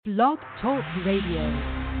Blog Talk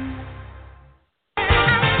Radio.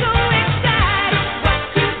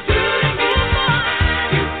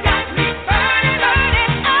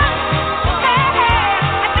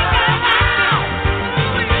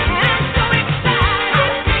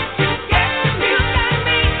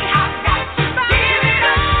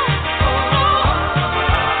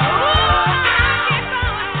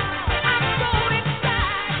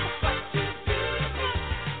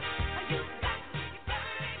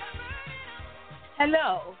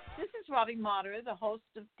 Hello, this is Robbie Motter, the host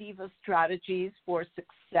of Diva Strategies for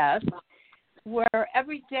Success, where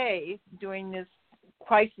every day during this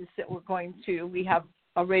crisis that we're going to, we have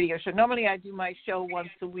a radio show. Normally I do my show once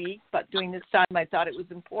a week, but during this time I thought it was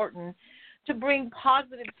important to bring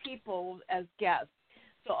positive people as guests.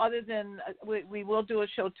 So other than, we will do a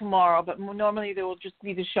show tomorrow, but normally there will just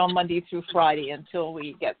be the show Monday through Friday until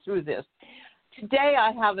we get through this. Today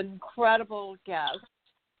I have an incredible guest.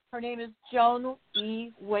 Her name is Joan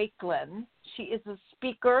E Wakeland. She is a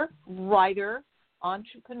speaker, writer,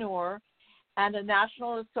 entrepreneur, and a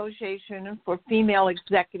National Association for Female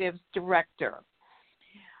Executives director.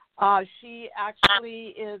 She actually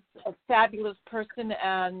is a fabulous person,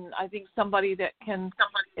 and I think somebody that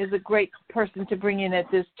is a great person to bring in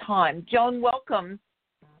at this time. Joan, welcome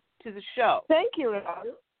to the show. Thank you, Rob.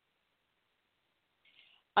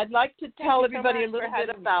 I'd like to tell everybody a little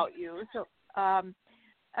bit about you. So,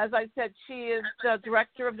 as I said, she is the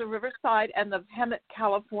director of the Riverside and the Hemet,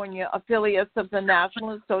 California affiliates of the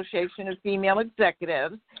National Association of Female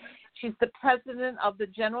Executives. She's the president of the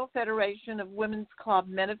General Federation of Women's Club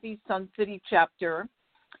Menifee Sun City chapter.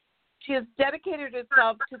 She has dedicated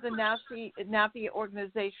herself to the NAFE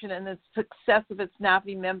organization and the success of its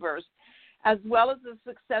NAFE members, as well as the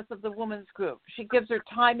success of the women's group. She gives her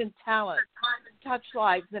time and talent to touch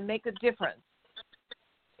lives and make a difference.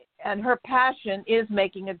 And her passion is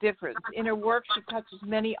making a difference. In her work, she touches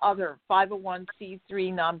many other 501c3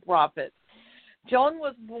 nonprofits. Joan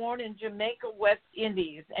was born in Jamaica, West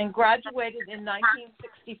Indies, and graduated in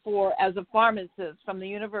 1964 as a pharmacist from the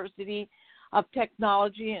University of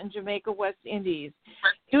Technology in Jamaica, West Indies.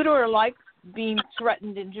 Due to her life being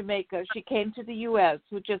threatened in Jamaica, she came to the U.S.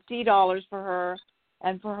 with just $8 for her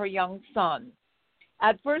and for her young son.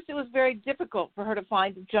 At first, it was very difficult for her to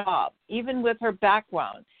find a job, even with her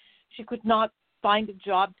background. She could not find a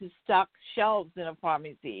job to stock shelves in a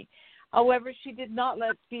pharmacy. However, she did not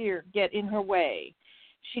let fear get in her way.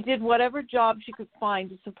 She did whatever job she could find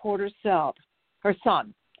to support herself, her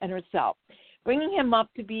son, and herself, bringing him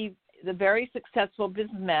up to be the very successful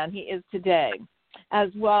businessman he is today, as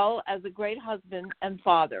well as a great husband and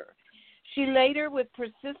father. She later, with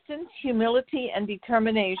persistent humility and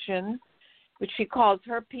determination, which she calls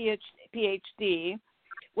her PhD,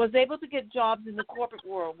 was able to get jobs in the corporate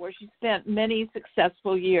world where she spent many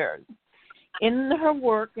successful years. In her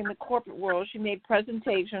work in the corporate world, she made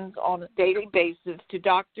presentations on a daily basis to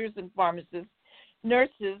doctors and pharmacists,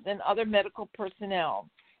 nurses, and other medical personnel.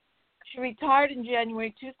 She retired in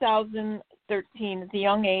January 2013 at the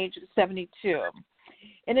young age of 72.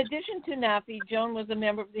 In addition to NAFE, Joan was a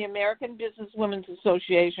member of the American Business Women's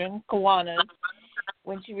Association, Kiwanis,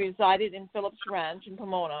 when she resided in Phillips Ranch in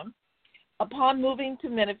Pomona. Upon moving to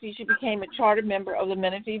Menifee, she became a charter member of the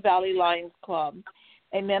Menifee Valley Lions Club,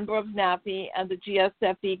 a member of NAFE and the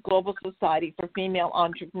GSFE Global Society for Female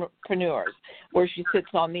Entrepreneurs, where she sits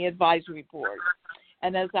on the advisory board.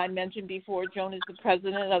 And as I mentioned before, Joan is the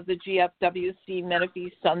president of the GFWC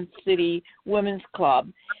Menifee Sun City Women's Club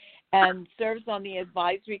and serves on the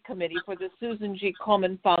advisory committee for the Susan G.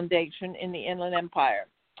 Komen Foundation in the Inland Empire.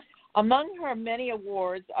 Among her many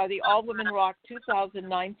awards are the All Women Rock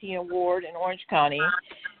 2019 Award in Orange County.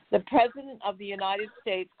 The President of the United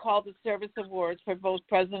States called the service awards for both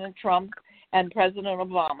President Trump and President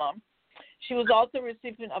Obama. She was also a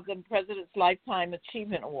recipient of the President's Lifetime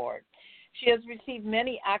Achievement Award. She has received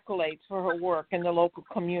many accolades for her work in the local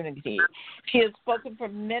community. She has spoken for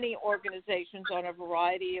many organizations on a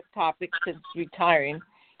variety of topics since retiring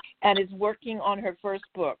and is working on her first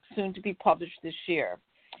book, soon to be published this year.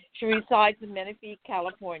 She resides in Menifee,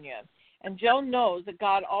 California, and Joan knows that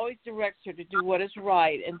God always directs her to do what is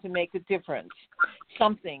right and to make a difference,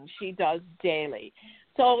 something she does daily.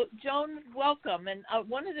 So, Joan, welcome. And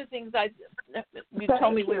one of the things you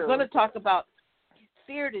told me we were going to talk about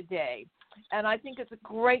fear today, and I think it's a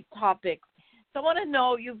great topic. So I want to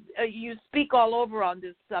know, you speak all over on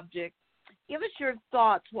this subject. Give us your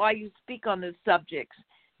thoughts why you speak on this subject.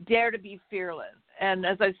 Dare to be fearless. And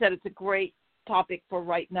as I said, it's a great topic for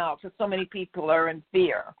right now because so many people are in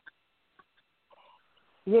fear.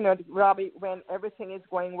 You know, Robbie, when everything is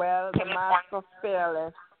going well, the mask of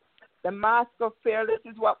fearless The mask of fearless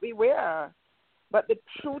is what we wear. But the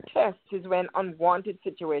true test is when unwanted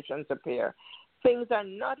situations appear. Things are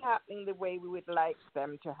not happening the way we would like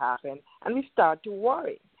them to happen, and we start to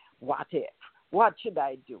worry. What if? What should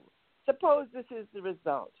I do? Suppose this is the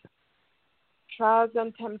result. Trials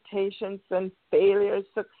and temptations and failures,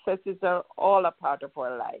 successes are all a part of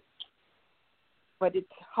our life. But it's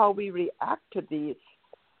how we react to these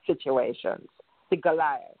situations. The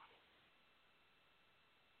Goliath.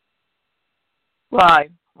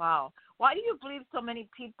 Right. Wow. Why do you believe so many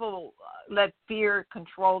people let fear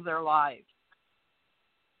control their lives?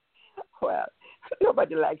 Well,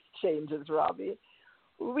 nobody likes changes, Robbie.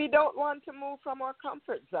 We don't want to move from our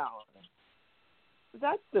comfort zone.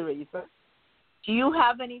 That's the reason. Do you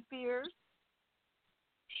have any fears?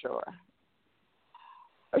 Sure.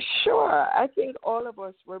 Sure. I think all of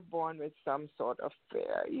us were born with some sort of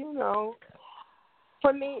fear, you know.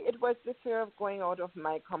 For me, it was the fear of going out of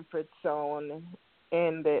my comfort zone.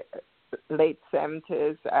 In the late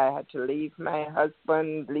 70s, I had to leave my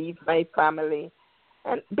husband, leave my family,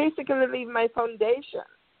 and basically leave my foundation.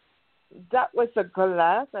 That was a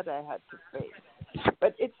Goliath that I had to face.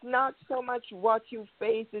 But it's not so much what you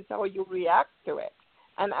face, it's how you react to it.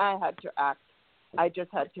 And I had to act. I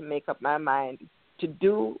just had to make up my mind to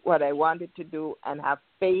do what I wanted to do and have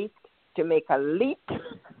faith to make a leap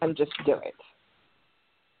and just do it.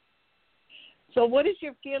 So what is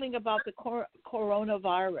your feeling about the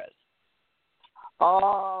coronavirus?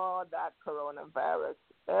 Oh, that coronavirus.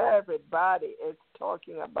 Everybody is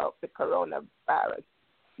talking about the coronavirus.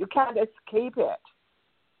 You can't escape it.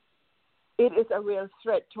 It is a real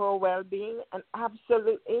threat to our well-being, and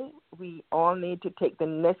absolutely we all need to take the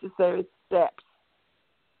necessary steps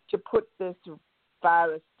to put this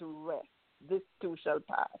virus to rest. This too shall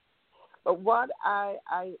pass. But what I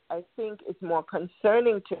think is more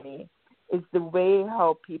concerning to me is the way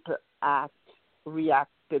how people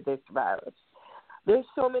react to this virus. There's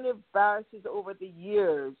so many viruses over the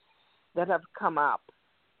years that have come up,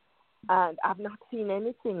 and I've not seen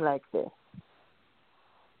anything like this.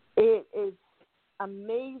 It is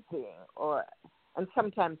amazing and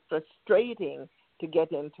sometimes frustrating to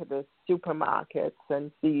get into the supermarkets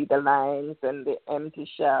and see the lines and the empty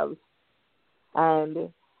shelves. And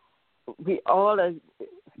we all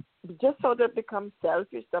just sort of become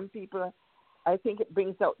selfish. Some people, I think it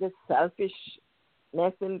brings out this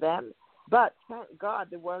selfishness in them. But thank God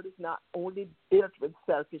the world is not only built with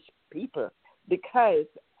selfish people, because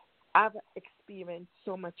I've experienced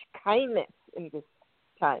so much kindness in this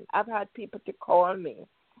time. I've had people to call me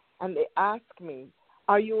and they ask me,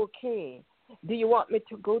 are you okay? Do you want me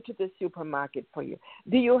to go to the supermarket for you?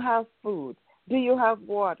 Do you have food? Do you have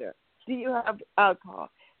water? Do you have alcohol?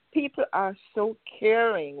 People are so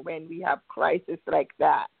caring when we have crisis like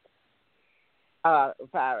that,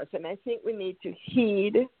 virus. And I think we need to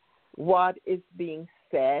heed what is being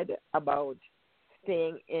said about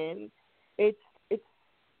staying in.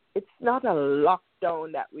 It's not a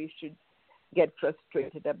lockdown that we should get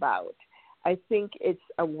frustrated about. I think it's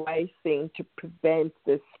a wise thing to prevent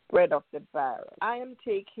the spread of the virus. I am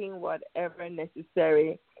taking whatever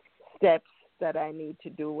necessary steps that I need to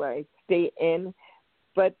do where I stay in,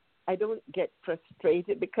 but I don't get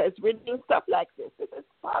frustrated because we're doing stuff like this. This is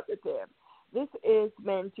positive. This is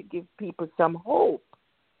meant to give people some hope.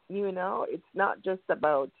 You know, it's not just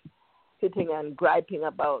about sitting and griping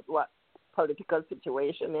about what political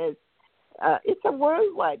situation is. It's a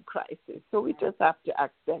worldwide crisis, so we just have to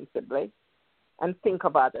act sensibly and think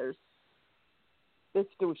of others. This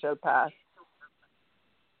too shall pass.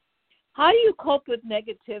 How do you cope with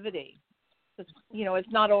negativity? You know,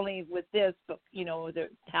 it's not only with this, but, you know,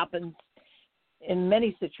 it happens in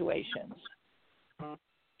many situations.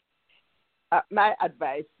 My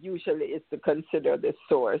advice usually is to consider the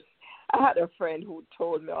source. I had a friend who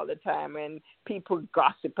told me all the time when people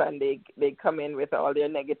gossip and they come in with all their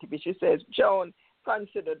negativity. She says, Joan,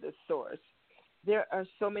 consider the source. There are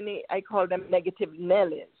so many, I call them negative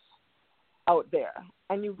Nellies out there.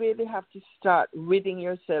 And you really have to start ridding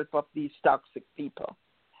yourself of these toxic people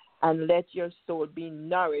and let your soul be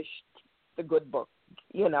nourished, the good book.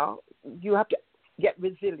 You know, you have to get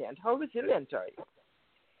resilient. How resilient are you?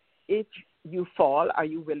 If you fall, are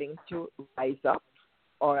you willing to rise up?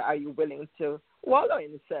 Or are you willing to wallow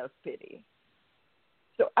in self-pity?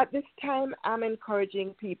 So at this time, I'm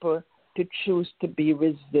encouraging people to choose to be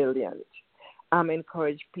resilient. I'm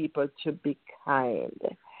encouraging people to be kind.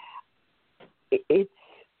 It's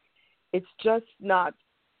just not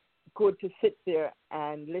good to sit there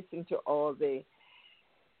and listen to all the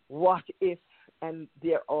what if, and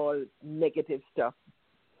they're all negative stuff.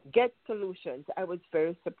 Get solutions. I was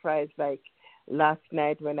very surprised, like last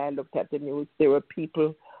night when I looked at the news, there were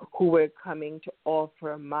people who were coming to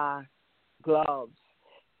offer masks, gloves,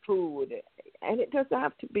 food. And it doesn't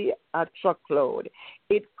have to be a truckload.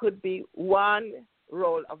 It could be one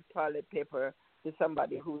roll of toilet paper to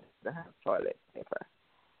somebody who doesn't have toilet paper.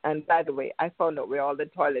 And by the way, I found out where all the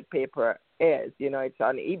toilet paper is. You know, it's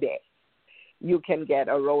on eBay. You can get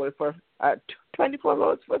a roll for 24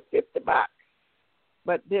 rolls for $50.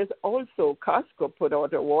 But there's also Costco put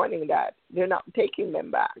out a warning that they're not taking them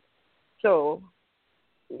back. So,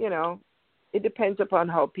 you know, it depends upon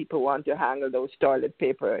how people want to handle those toilet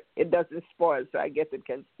paper. It doesn't spoil, so I guess it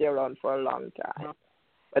can stay around for a long time.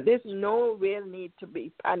 But there's no real need to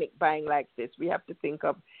be panic buying like this. We have to think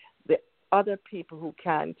of the other people who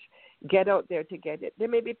can't get out there to get it. There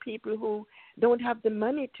may be people who don't have the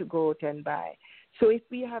money to go out and buy. So if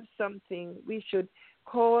we have something, we should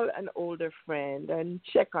call an older friend and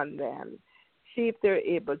check on them, see if they're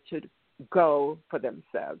able to go for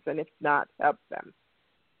themselves, and if not, help them.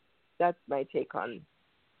 That's my take on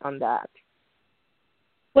that.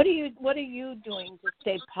 What are you doing to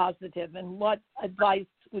stay positive, and what advice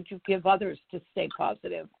would you give others to stay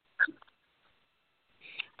positive?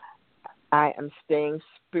 I am staying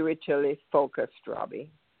spiritually focused, Robbie.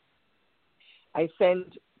 I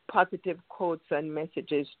send positive quotes and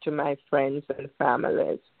messages to my friends and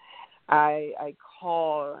families. I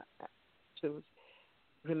call to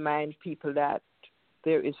remind people that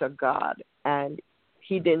there is a God, and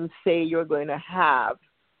He didn't say you're going to have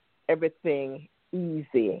everything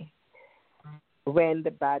easy. When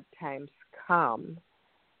the bad times come,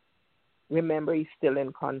 remember He's still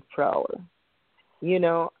in control. You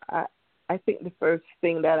know, I think the first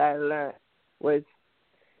thing that I learned was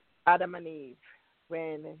Adam and Eve.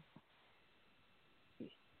 When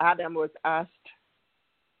Adam was asked,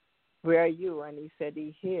 "Where are you?" and he said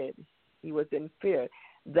he hid. He was in fear.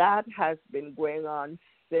 That has been going on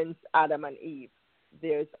since Adam and Eve.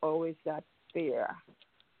 There's always that fear.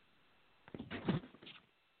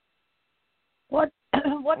 What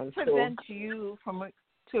prevents you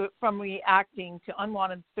from reacting to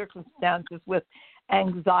unwanted circumstances with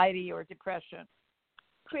anxiety or depression?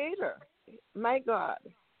 Creator, my God.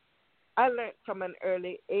 I learned from an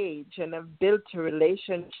early age, and I've built a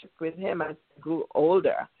relationship with Him as I grew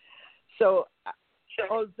older. So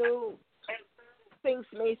although things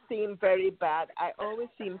may seem very bad, I always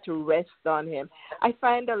seem to rest on Him. I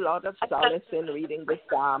find a lot of solace in reading the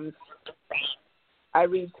Psalms. I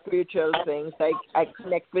read spiritual things. I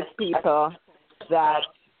connect with people that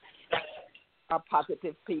are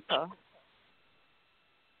positive people.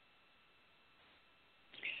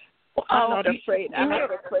 I'm not afraid. I'm not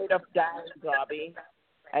afraid of dying, Bobby.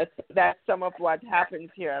 I think that's some of what happens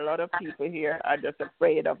here. A lot of people here are just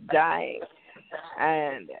afraid of dying.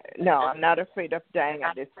 And no, I'm not afraid of dying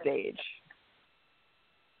at this stage.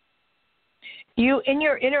 You, in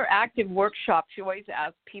your interactive workshops, you always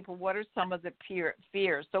ask people, what are some of the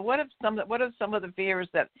fears? So what are some of the fears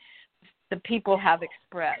that the people have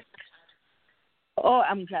expressed? Oh,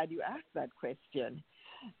 I'm glad you asked that question.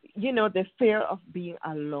 You know, the fear of being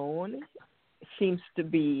alone seems to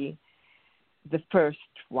be the first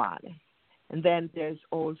one. And then there's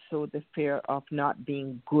also the fear of not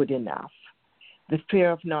being good enough, the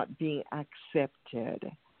fear of not being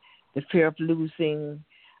accepted, the fear of losing,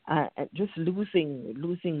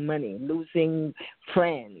 losing money, losing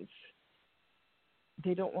friends.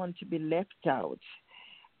 They don't want to be left out.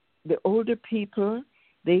 The older people,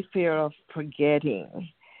 they fear of forgetting.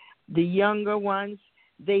 The younger ones,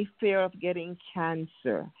 they fear of getting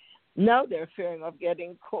cancer. Now they're fearing of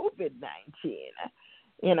getting COVID-19.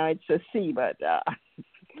 You know, it's a C, but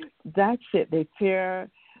that's it. They fear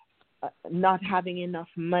not having enough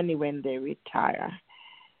money when they retire.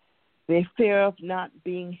 They fear of not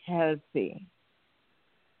being healthy.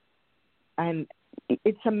 And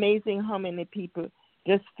it's amazing how many people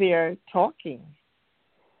just fear talking.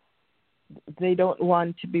 They don't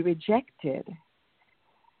want to be rejected.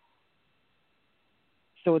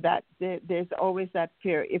 So that there's always that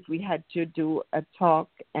fear. If we had to do a talk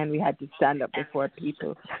and we had to stand up before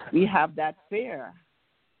people, we have that fear.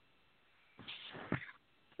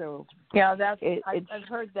 So yeah, I've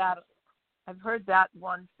heard that. I've heard that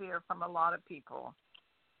one fear from a lot of people.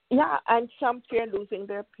 Yeah, and some fear losing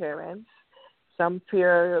their parents. Some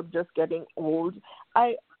fear just getting old.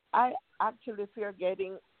 I actually fear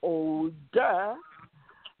getting older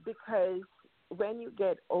because when you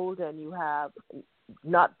get older and you have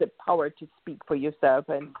not the power to speak for yourself,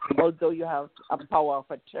 and although you have a power of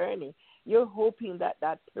attorney, you're hoping that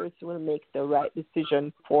that person will make the right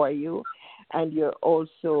decision for you, and you're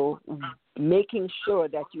also making sure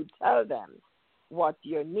that you tell them what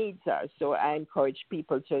your needs are. So I encourage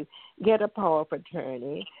people to get a power of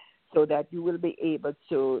attorney so that you will be able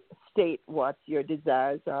to state what your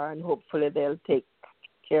desires are, and hopefully they'll take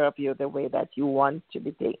care of you the way that you want to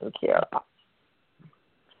be taken care of.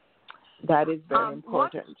 That is very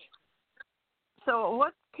important.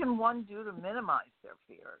 What can one do to minimize their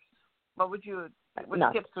fears? What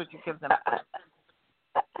tips would you give them?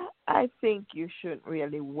 I think you shouldn't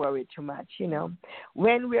really worry too much.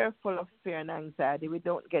 When we are full of fear and anxiety, we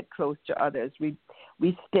don't get close to others. We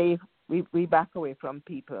back away from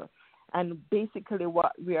people. And basically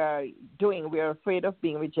what we are doing, we are afraid of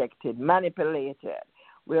being rejected, manipulated.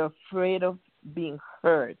 We're afraid of being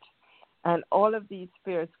hurt. And all of these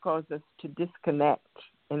fears cause us to disconnect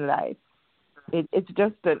in life. It's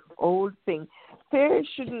just an old thing. Fear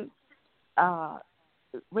shouldn't,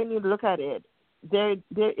 when you look at it, there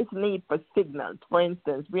is need for signals. For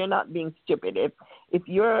instance, we are not being stupid. If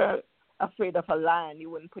you're afraid of a lion, you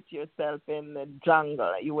wouldn't put yourself in the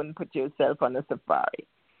jungle. You wouldn't put yourself on a safari.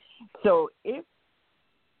 So if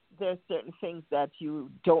there's certain things that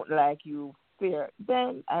you don't like, you fear,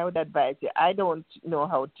 then I would advise you. I don't know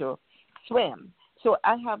how to swim, so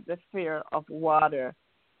I have the fear of water.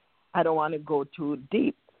 I don't want to go too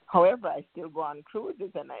deep. However, I still go on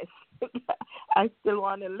cruises, and I still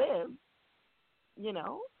want to live.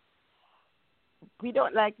 We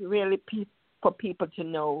don't like really for people to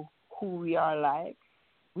know who we are like.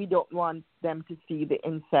 We don't want them to see the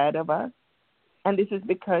inside of us. And this is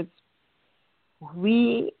because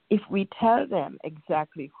if we tell them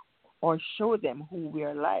exactly or show them who we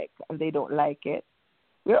are like and they don't like it,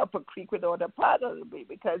 we're up a creek without a paddle,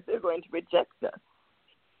 because they're going to reject us.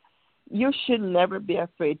 You should never be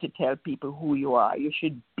afraid to tell people who you are. You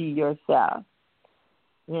should be yourself.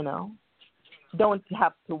 Don't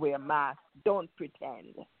have to wear a mask. Don't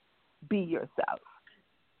pretend. Be yourself.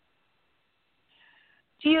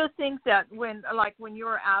 Do you think that when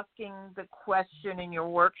you're asking the question in your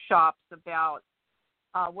workshops about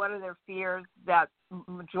what are their fears, that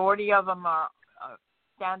majority of them are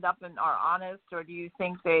stand up and are honest, or do you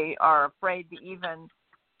think they are afraid to even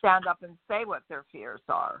stand up and say what their fears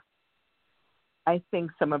are? I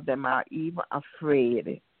think some of them are even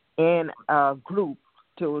afraid in a group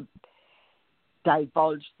to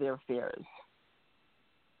divulge their fears.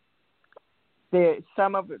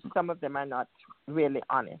 Some of them are not really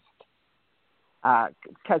honest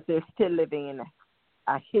because they're still living in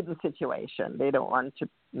a hidden situation. They don't want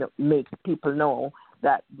to make people know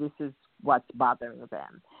that this is what's bothering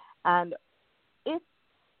them. And if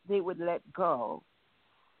they would let go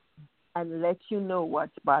and let you know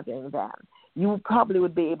what's bothering them, you probably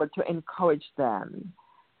would be able to encourage them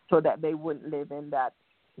so that they wouldn't live in that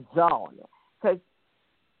zone. Because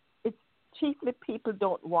it's chiefly people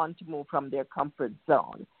don't want to move from their comfort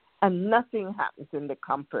zone. And nothing happens in the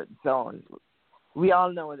comfort zone. We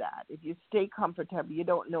all know that. If you stay comfortable, you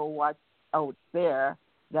don't know what's out there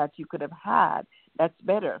that you could have had that's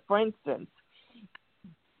better. For instance,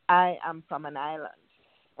 I am from an island,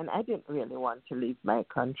 and I didn't really want to leave my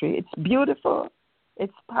country. It's beautiful.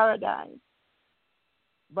 It's paradise.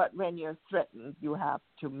 But when you're threatened, you have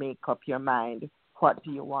to make up your mind, what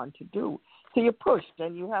do you want to do? So you're pushed,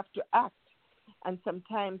 and you have to act. And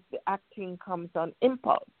sometimes the acting comes on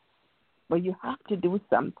impulse. But you have to do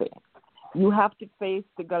something. You have to face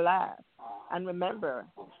the Goliath. And remember,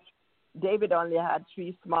 David only had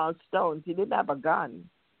 3 small stones. He didn't have a gun,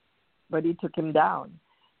 but he took him down.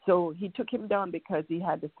 So he took him down because he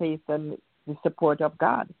had the faith and the support of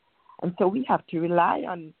God. And so we have to rely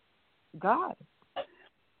on God.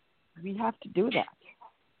 We have to do that.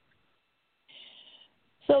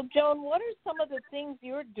 So, Joan, what are some of the things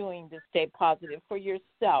you're doing to stay positive for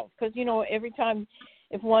yourself? Because, every time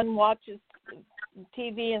if one watches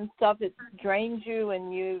TV and stuff, it drains you,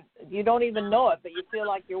 and you don't even know it, but you feel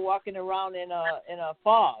like you're walking around in a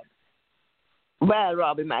fog. Well,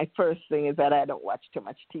 Robbie, my first thing is that I don't watch too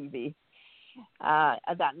much TV.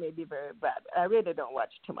 That may be very bad. I really don't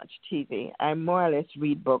watch too much TV. I more or less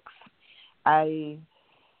read books. I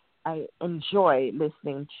enjoy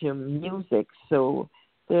listening to music, so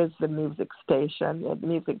there's the music station, the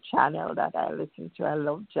music channel that I listen to. I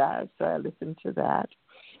love jazz, so I listen to that.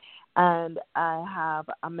 And I have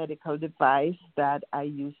a medical device that I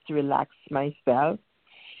use to relax myself.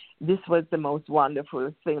 This was the most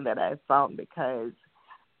wonderful thing that I found because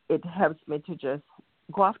it helps me to just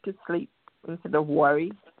go off to sleep instead of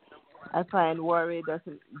worry. I find worry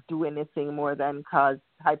doesn't do anything more than cause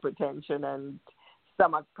hypertension and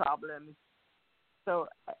stomach problems. So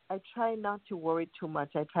I try not to worry too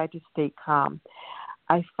much. I try to stay calm.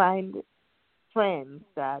 I find friends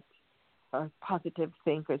that are positive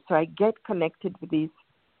thinkers. So I get connected with these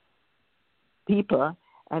people,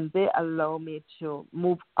 and they allow me to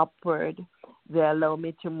move upward. They allow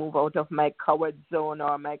me to move out of my coward zone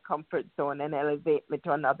or my comfort zone and elevate me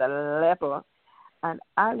to another level. And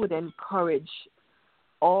I would encourage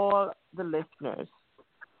all the listeners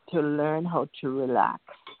to learn how to relax,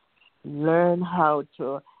 learn how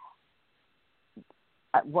to,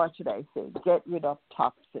 what should I say, get rid of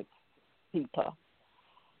toxic people.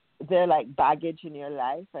 They're like baggage in your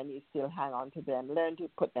life and you still hang on to them. Learn to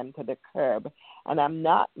put them to the curb. And I'm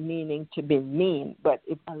not meaning to be mean, but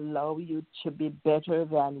it allows you to be better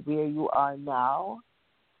than where you are now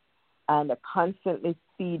and constantly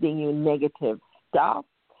feeding you negative stuff,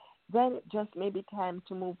 then it just may be time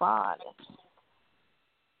to move on.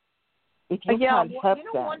 If you can't help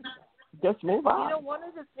them, just move on. One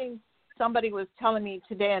of the things somebody was telling me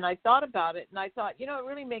today, and I thought about it, and I thought, it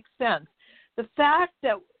really makes sense. The fact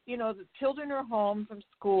that, the children are home from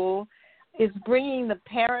school is bringing the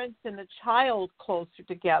parents and the child closer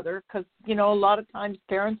together because, a lot of times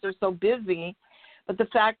parents are so busy, but the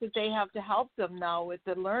fact that they have to help them now with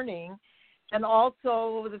the learning, and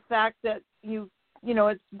also the fact that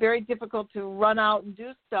it's very difficult to run out and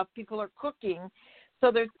do stuff. People are cooking.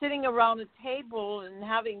 So they're sitting around a table and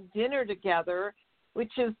having dinner together,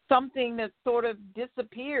 which is something that sort of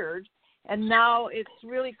disappeared, and now it's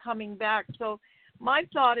really coming back. So my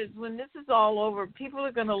thought is when this is all over, people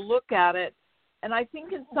are going to look at it, and I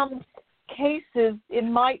think in some cases it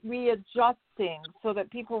might readjust things so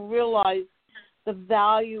that people realize the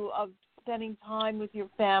value of spending time with your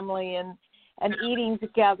family and eating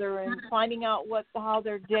together and finding out how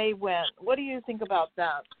their day went. What do you think about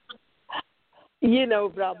that?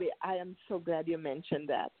 Robbie, I am so glad you mentioned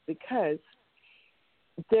that because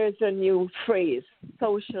there's a new phrase,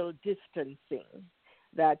 social distancing,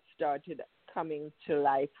 that started coming to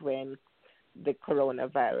life when the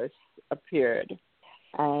coronavirus appeared.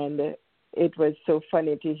 And it was so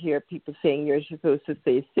funny to hear people saying you're supposed to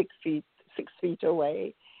stay 6 feet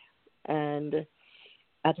away. And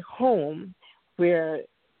at home, where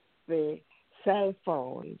the cell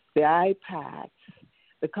phones, the iPads,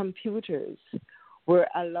 the computers were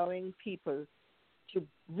allowing people to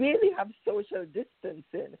really have social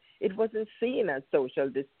distancing. It wasn't seen as social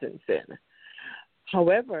distancing.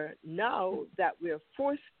 However, now that we're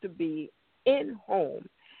forced to be in home,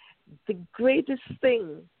 the greatest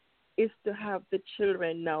thing is to have the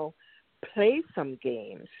children now play some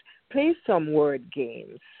games, play some word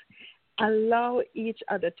games, allow each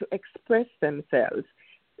other to express themselves.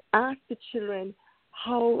 Ask the children,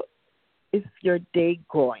 how is your day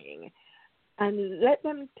going? And let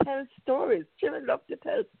them tell stories. Children love to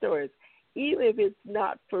tell stories, even if it's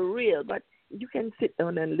not for real. But you can sit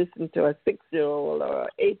down and listen to a 6-year-old or an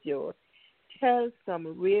 8-year-old tell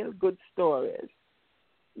some real good stories.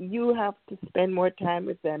 You have to spend more time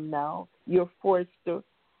with them now. You're forced to,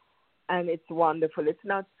 and it's wonderful. It's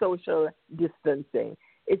not social distancing.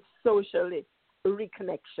 It's social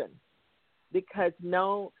reconnection because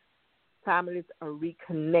now families are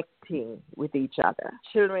reconnecting with each other.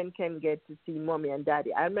 Children can get to see mommy and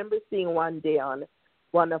daddy. I remember seeing one day on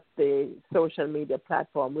one of the social media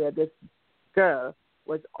platforms where this girl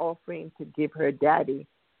was offering to give her daddy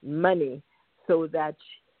money so that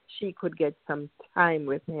she could get some time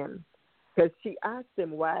with him. Because she asked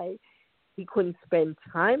him why he couldn't spend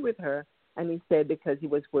time with her, and he said because he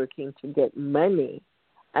was working to get money.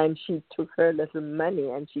 And she took her little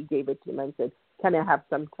money and she gave it to him and said, can I have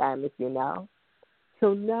some time with you now?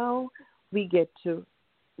 So now we get to,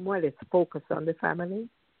 let's focus on the family.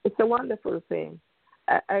 It's a wonderful thing.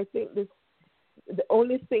 I think the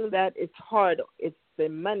only thing that is hard is the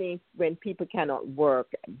money when people cannot work.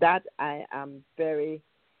 That I am very,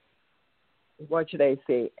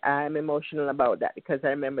 I'm emotional about that because I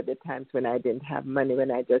remember the times when I didn't have money. When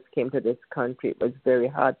I just came to this country, it was very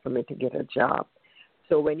hard for me to get a job.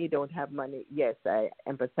 So when you don't have money, yes, I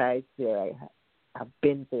empathize there. I have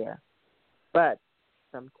been there. But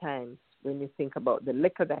sometimes when you think about the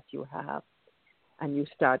liquor that you have and you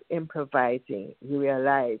start improvising, you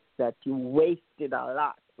realize that you wasted a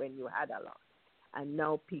lot when you had a lot. And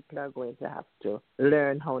now people are going to have to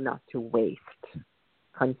learn how not to waste,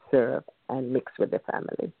 conserve, and mix with the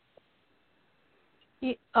family.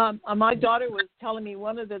 My daughter was telling me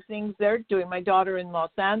one of the things they're doing, my daughter in Los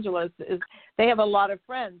Angeles, is they have a lot of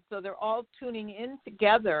friends. So they're all tuning in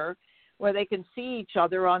together where they can see each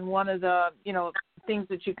other on one of the, things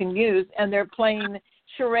that you can use. And they're playing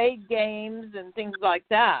charade games and things like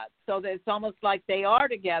that. So that it's almost like they are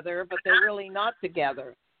together, but they're really not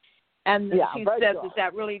together. And she said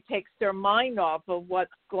that really takes their mind off of what's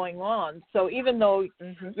going on. So even though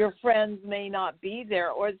your friends may not be there,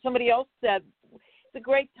 or somebody else said, it's a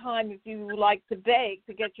great time if you like to bake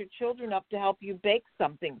to get your children up to help you bake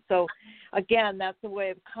something. So, again, that's a way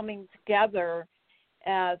of coming together,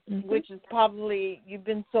 which is probably, you've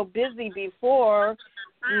been so busy before,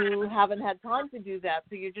 you haven't had time to do that.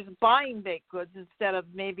 So you're just buying baked goods instead of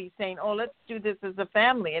maybe saying, oh, let's do this as a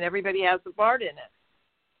family, and everybody has a part in it.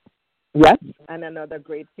 Yes, and another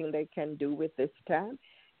great thing they can do with this time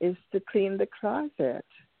is to clean the closet,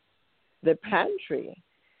 the pantry,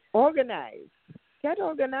 get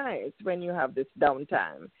organized when you have this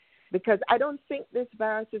downtime, because I don't think this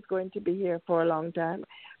virus is going to be here for a long time.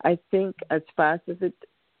 I think as fast as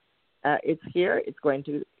it's here, it's going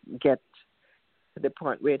to get to the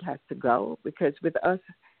point where it has to go, because with us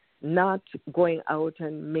not going out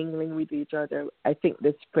and mingling with each other, I think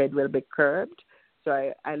the spread will be curbed.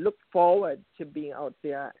 So I look forward to being out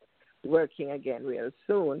there working again real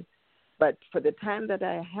soon. But for the time that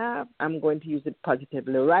I have, I'm going to use it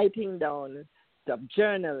positively, writing down stuff,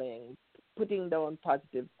 journaling, putting down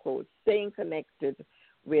positive quotes, staying connected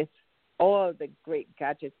with all the great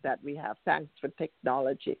gadgets that we have. Thanks for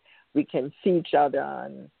technology. We can see each other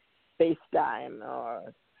on FaceTime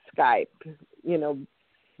or Skype. You know,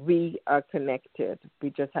 we are connected.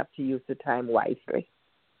 We just have to use the time wisely.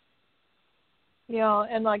 Yeah,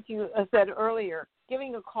 and like you said earlier,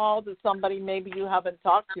 giving a call to somebody maybe you haven't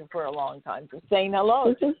talked to for a long time, just saying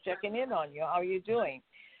hello, just checking in on you. How are you doing?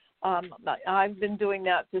 I've been doing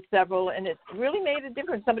that to several, and it's really made a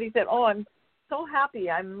difference. Somebody said, oh, I'm so happy.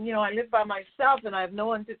 I live by myself, and I have no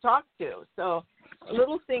one to talk to. So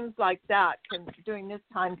little things like that during this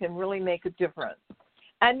time can really make a difference.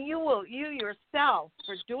 And you yourself,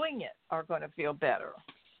 for doing it, are going to feel better.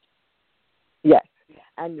 Yes.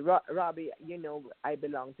 And Robbie, I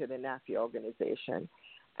belong to the NAFE organization,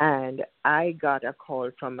 and I got a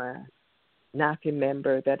call from a NAFE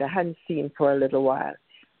member that I hadn't seen for a little while,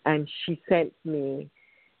 and she sent me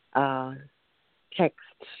a text.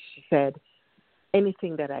 She said,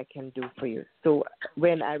 anything that I can do for you. So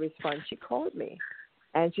when I responded, she called me,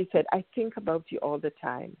 and she said, I think about you all the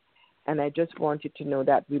time, and I just want you to know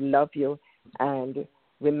that we love you, and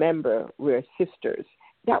remember, we're sisters.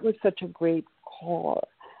 That was such a great call.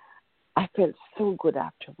 I felt so good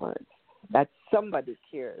afterwards that somebody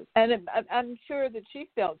cares. And I'm sure that she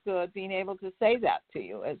felt good being able to say that to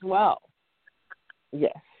you as well.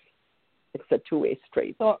 Yes. It's a two-way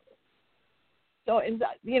street. So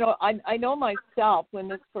I know myself, when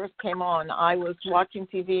this first came on, I was watching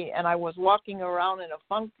TV and I was walking around in a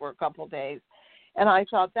funk for a couple of days. And I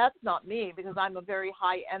thought, that's not me, because I'm a very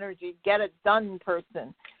high-energy, get-it-done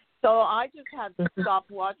person. So I just had to stop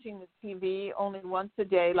watching the TV only once a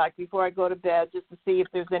day, like before I go to bed, just to see if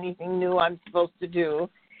there's anything new I'm supposed to do.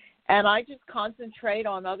 And I just concentrate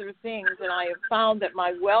on other things, and I have found that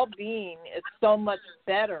my well-being is so much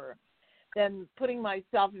better than putting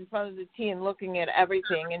myself in front of the TV and looking at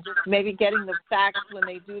everything and just maybe getting the facts when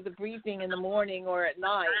they do the briefing in the morning or at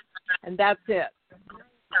night, and that's it.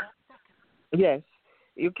 Yes.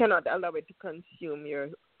 You cannot allow it to consume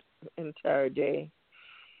your entire day.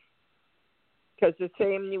 Because the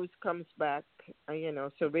same news comes back,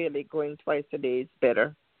 so really going twice a day is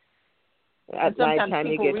better. At night time,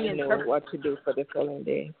 you get to know what to do for the following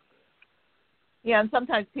day. Yeah, and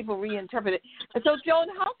sometimes people reinterpret it. So, Joan,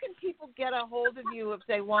 how can people get a hold of you if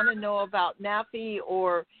they want to know about NAFE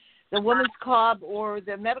or the Women's Club or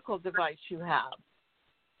the medical device you have?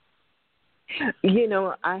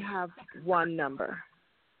 I have one number,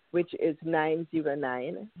 which is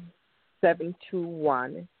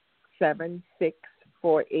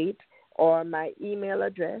 909-721-7648, or my email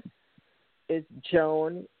address is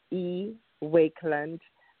Joan E Wakeland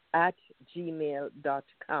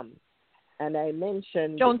 @gmail.com. And I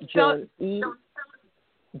mentioned Joan E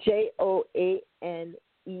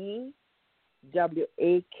JoanEWakeland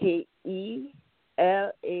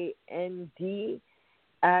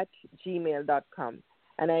 @gmail.com.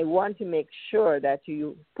 And I want to make sure that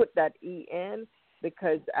you put that E in,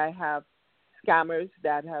 because I have scammers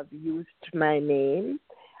that have used my name,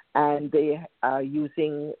 and they are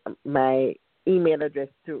using my email address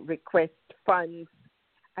to request funds.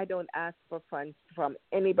 I don't ask for funds from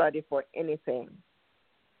anybody for anything,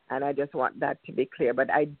 and I just want that to be clear.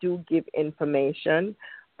 But I do give information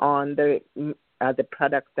on the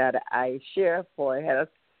products that I share for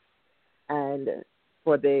health and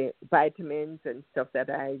for the vitamins and stuff that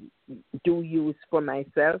I do use for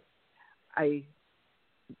myself. I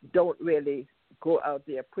don't really go out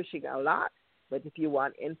there pushing a lot, but if you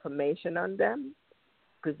want information on them,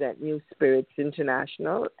 represent New Spirits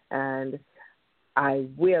International, and I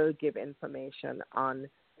will give information on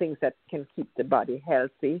things that can keep the body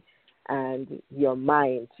healthy and your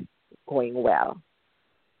mind going well.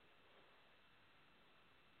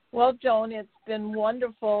 Well, Joan, it's been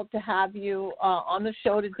wonderful to have you on the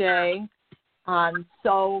show today.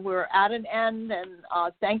 So we're at an end,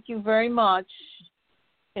 and thank you very much.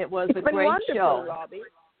 It was a great wonderful, show. Robbie.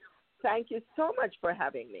 Thank you so much for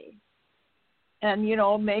having me. And,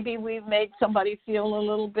 maybe we've made somebody feel a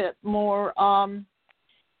little bit more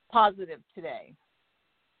positive today.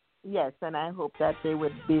 Yes, and I hope that they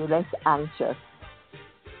would be less anxious.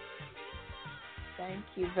 Thank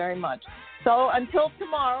you very much. So until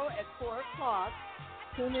tomorrow at 4 o'clock,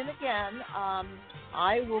 tune in again.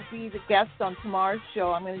 I will be the guest on tomorrow's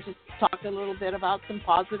show. I'm going to just talk a little bit about some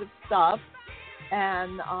positive stuff.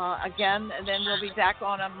 And then we'll be back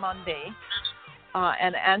on Monday.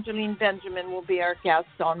 And Angeline Benjamin will be our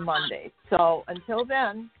guest on Monday. So until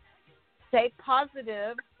then, stay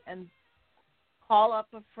positive and call up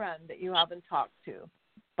a friend that you haven't talked to.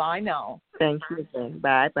 Bye now. Thank you, then.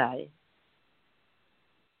 Bye-bye.